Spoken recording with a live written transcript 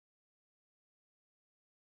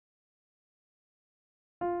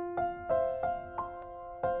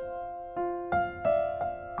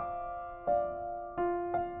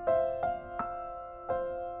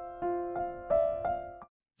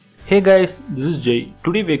Hey guys, this is Jay.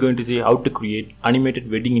 Today we are going to see how to create animated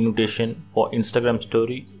wedding invitation for Instagram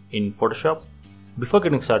story in Photoshop. Before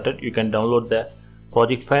getting started, you can download the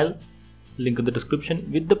project file, link in the description.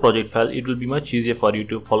 With the project file, it will be much easier for you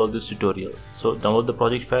to follow this tutorial. So download the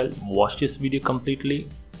project file, watch this video completely.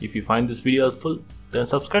 If you find this video helpful, then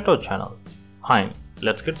subscribe to our channel. Fine,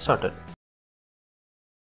 let's get started.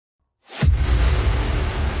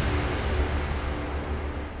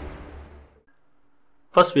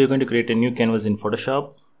 First, we are going to create a new canvas in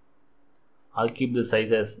Photoshop. I'll keep the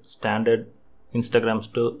size as standard Instagram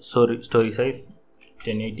story size,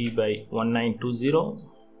 1080 by 1920,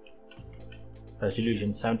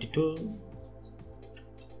 resolution 72.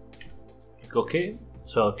 Click OK.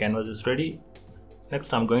 So our canvas is ready.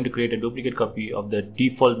 Next, I'm going to create a duplicate copy of the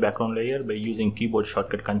default background layer by using keyboard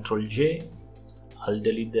shortcut Ctrl J. I'll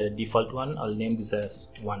delete the default one. I'll name this as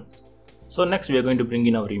 1. So next, we are going to bring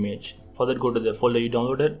in our image. For that, go to the folder you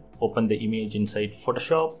downloaded, open the image inside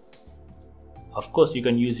Photoshop. Of course, you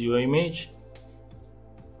can use your image.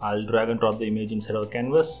 I'll drag and drop the image inside our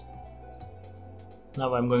canvas.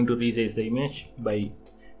 Now I'm going to resize the image by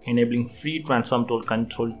enabling free transform tool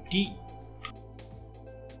Ctrl T.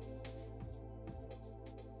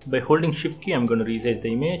 By holding Shift key, I'm going to resize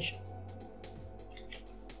the image.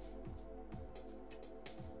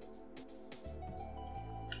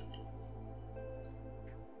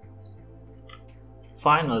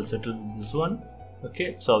 Fine, I'll settle with this one.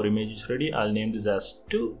 Okay, so our image is ready. I'll name this as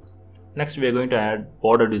 2. Next, we are going to add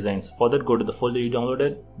border designs. For that, go to the folder you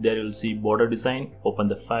downloaded. There you will see border design. Open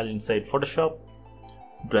the file inside Photoshop.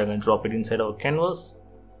 Drag and drop it inside our canvas.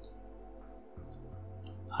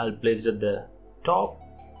 I'll place it at the top.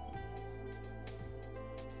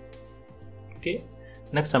 Okay.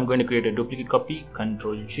 Next, I'm going to create a duplicate copy.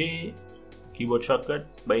 Ctrl J, keyboard shortcut.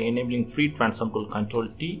 By enabling free transform tool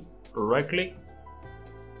Ctrl T. Right click.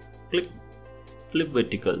 Click, flip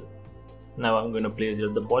vertical. Now I'm going to place it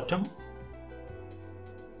at the bottom.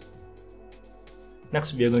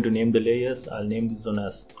 Next, we are going to name the layers. I'll name this one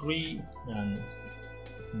as 3 and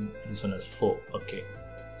this one as 4. Okay.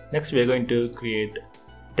 Next, we are going to create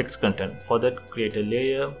text content. For that, create a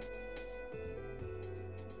layer.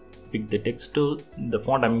 Pick the text tool. The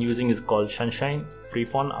font I'm using is called Sunshine, free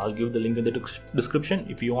font. I'll give the link in the description.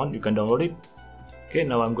 If you want, you can download it. Okay.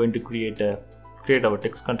 Now I'm going to create our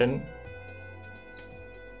text content.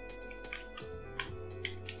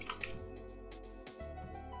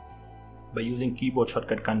 By using keyboard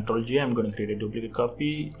shortcut Ctrl J, I'm going to create a duplicate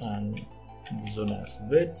copy and this one as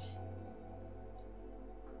width.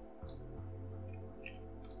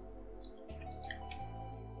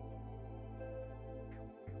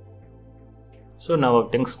 So now our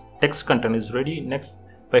text content is ready. Next,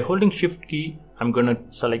 by holding Shift key, I'm going to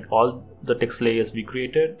select all the text layers we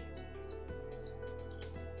created.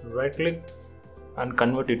 Right click and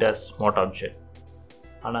convert it as smart object,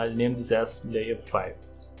 and I'll name this as layer 5.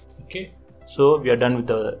 Okay, so we are done with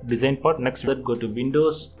the design part. Next, let's go to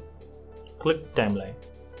Windows, click timeline.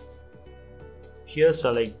 Here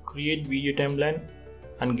select create video timeline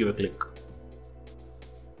and give a click.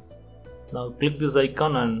 Now click this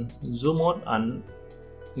icon and zoom out and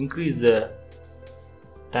increase the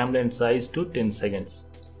timeline size to 10 seconds.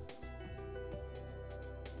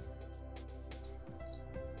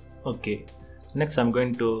 Okay, next I'm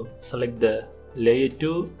going to select the layer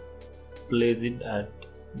 2, place it at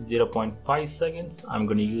 0.5 seconds. I'm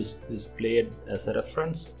going to use this player as a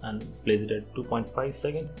reference and place it at 2.5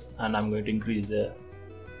 seconds, and I'm going to increase the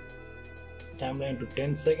timeline to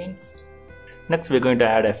 10 seconds. Next, we're going to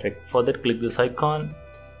add effect. For that, click this icon,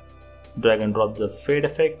 drag and drop the fade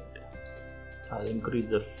effect. I'll increase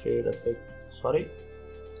the fade effect a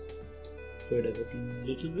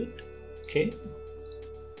little bit. Okay.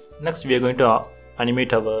 Next, we are going to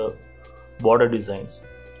animate our border designs.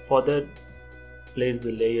 For that, place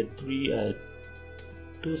the layer 3 at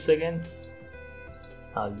 2 seconds.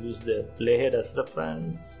 I'll use the playhead as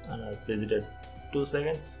reference and I'll place it at 2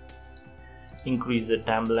 seconds. Increase the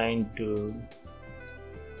timeline to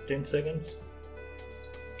 10 seconds.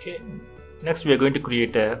 Okay. Next, we are going to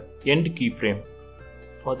create a end keyframe.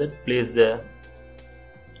 For that, place the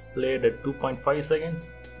playhead at 2.5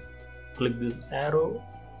 seconds. Click this arrow.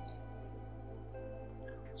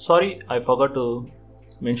 Sorry, I forgot to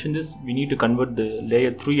mention this. We need to convert the layer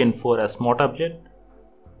 3 and 4 as smart object.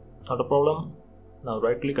 Not a problem. Now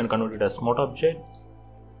right click and convert it as smart object.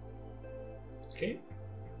 Okay.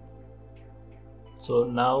 So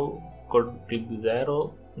now click this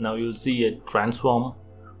arrow. Now you'll see a transform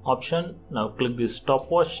option. Now click this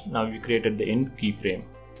stopwatch. Now we created the end keyframe.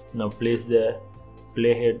 Now place the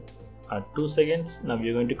playhead at 2 seconds. Now we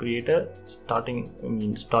are going to create a starting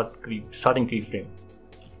keyframe.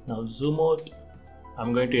 Now zoom out.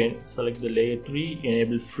 I'm going to select the layer 3,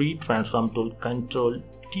 enable free transform tool, Ctrl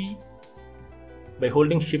T. By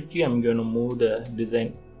holding shift key, I'm going to move the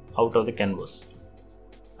design out of the canvas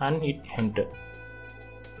and hit enter.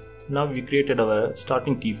 Now we created our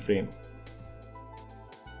starting keyframe.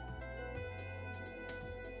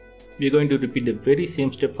 We are going to repeat the very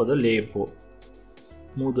same step for the layer 4.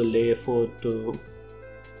 Move the layer 4 to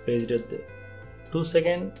place it at the 2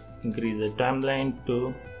 seconds, increase the timeline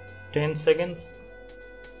to 10 seconds,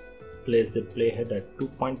 place the playhead at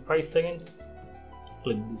 2.5 seconds,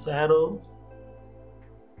 click this arrow,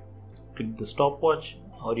 click the stopwatch.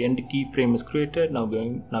 Our end keyframe is created. Now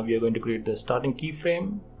we are going to create the starting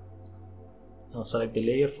keyframe. Now select the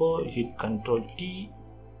layer 4, hit Ctrl T.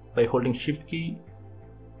 By holding shift key,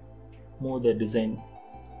 move the design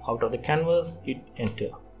out of the canvas, hit enter.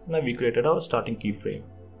 Now we created our starting keyframe.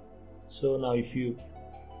 So now if you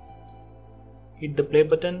hit the play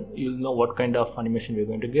button, you'll know what kind of animation we're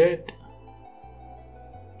going to get.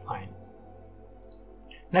 Fine.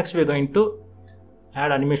 Next we're going to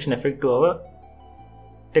add animation effect to our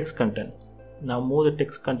text content. Now move the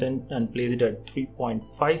text content and place it at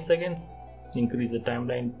 3.5 seconds. Increase the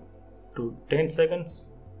timeline to 10 seconds.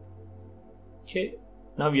 Okay.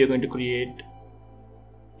 Now we are going to create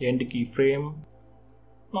end keyframe.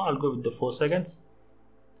 Now I'll go with the 4 seconds.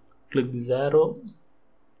 Click this arrow.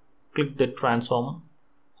 Click the transform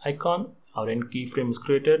icon. Our end keyframe is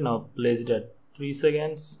created. Now place it at 3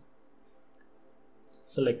 seconds.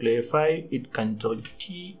 Select layer 5. Hit Ctrl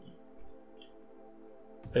T.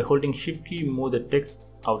 By holding shift key, move the text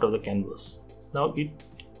out of the canvas. Now hit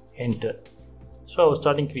enter. So our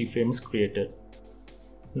starting keyframe is created.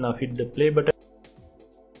 Now hit the play button.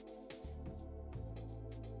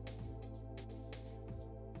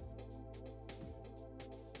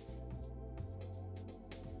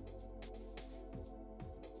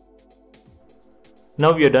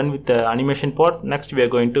 Now we are done with the animation part. Next we are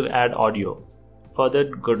going to add audio. For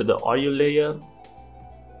that, go to the audio layer,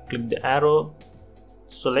 click the arrow,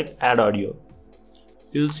 select add audio.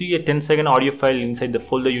 You will see a 10-second audio file inside the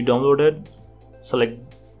folder you downloaded. Select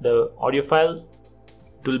the audio file.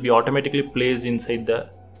 It will be automatically placed inside the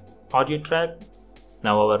audio track.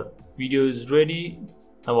 Now our video is ready.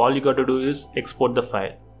 Now all you got to do is export the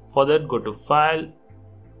file. For that, go to File,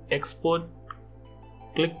 Export,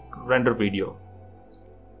 click Render Video.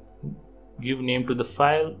 Give name to the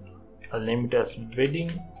file. I'll name it as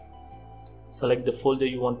wedding. Select the folder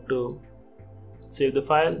you want to save the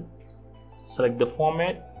file. Select the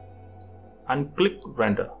format and click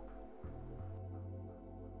render.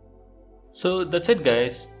 So that's it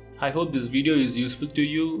guys. I hope this video is useful to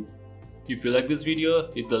you. If you like this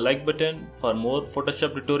video, hit the like button. For more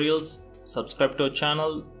Photoshop tutorials, subscribe to our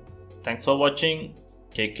channel. Thanks for watching.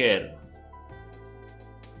 Take care.